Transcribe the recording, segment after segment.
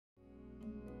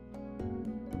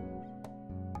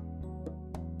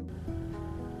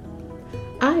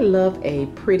I love a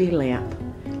pretty lamp,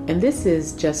 and this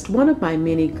is just one of my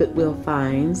many Goodwill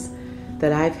finds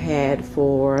that I've had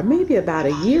for maybe about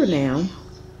a year now.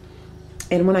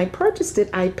 And when I purchased it,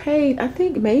 I paid, I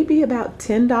think maybe about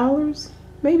 $10,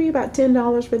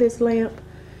 for this lamp.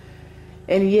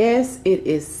 And yes, it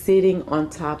is sitting on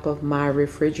top of my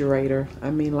refrigerator. I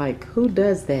mean, like, who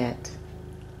does that?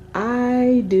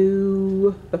 I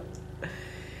do.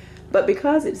 But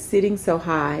because it's sitting so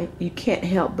high, you can't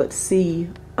help but see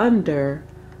under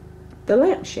the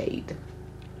lampshade.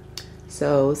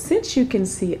 So since you can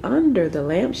see under the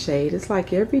lampshade, it's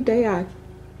like every day I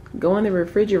go in the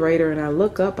refrigerator and I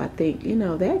look up, I think, you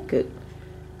know, that could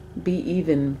be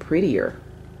even prettier.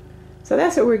 So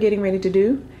that's what we're getting ready to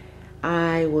do.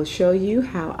 I will show you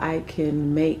how I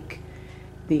can make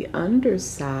the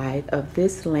underside of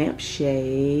this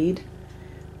lampshade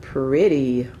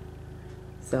pretty.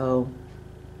 So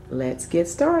let's get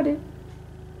started.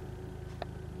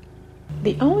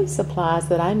 The only supplies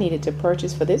that I needed to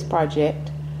purchase for this project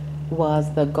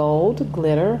was the gold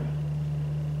glitter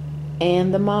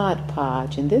and the Mod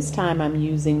Podge, and this time I'm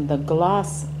using the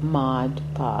gloss Mod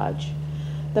Podge.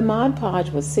 The Mod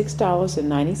Podge was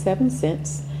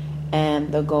 $6.97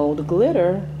 and the gold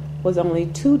glitter was only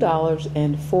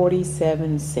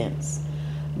 $2.47,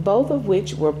 both of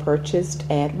which were purchased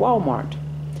at Walmart.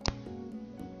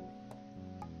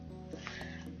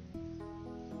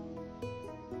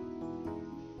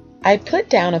 I put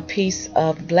down a piece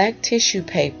of black tissue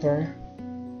paper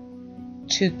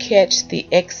to catch the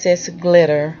excess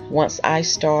glitter once I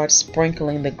start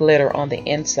sprinkling the glitter on the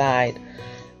inside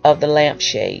of the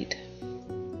lampshade.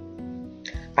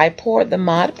 I poured the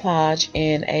Mod Podge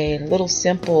in a little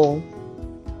simple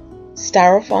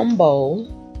styrofoam bowl,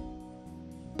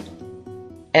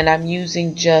 and I'm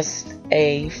using just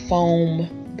a foam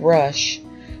brush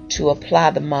to apply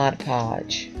the Mod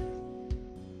Podge.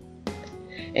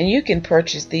 And you can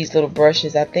purchase these little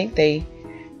brushes. I think they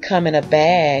come in a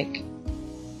bag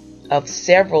of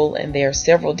several, and there are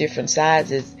several different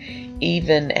sizes,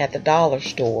 even at the dollar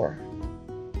store.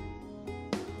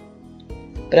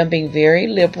 But I'm being very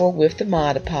liberal with the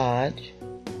Mod Podge.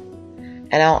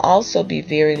 And I'll also be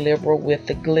very liberal with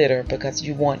the glitter because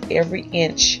you want every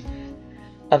inch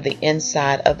of the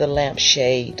inside of the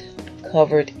lampshade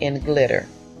covered in glitter.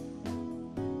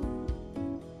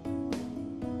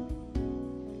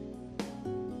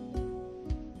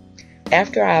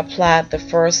 After I applied the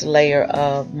first layer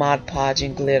of Mod Podge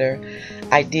and glitter,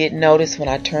 I did notice when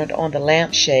I turned on the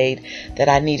lampshade that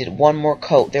I needed one more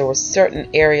coat. There were certain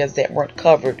areas that weren't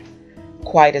covered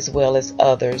quite as well as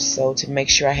others, so to make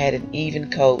sure I had an even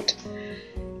coat,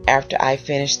 after I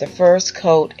finished the first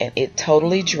coat and it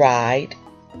totally dried,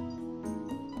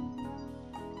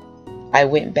 I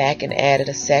went back and added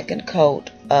a second coat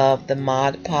of the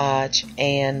Mod Podge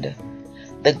and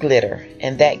the glitter,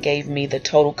 and that gave me the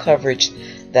total coverage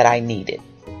that I needed.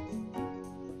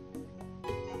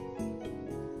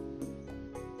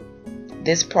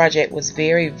 This project was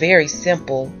very, very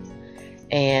simple,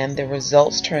 and the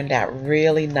results turned out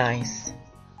really nice.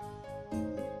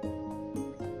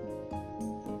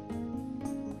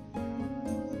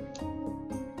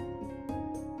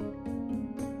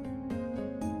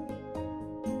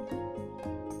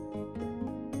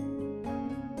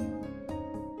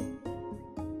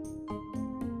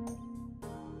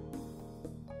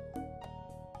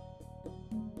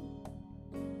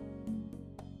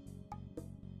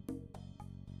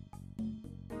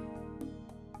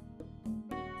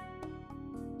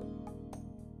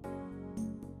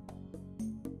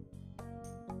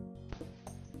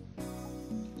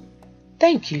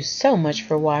 Thank you so much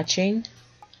for watching.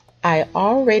 I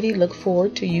already look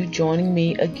forward to you joining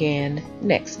me again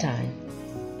next time.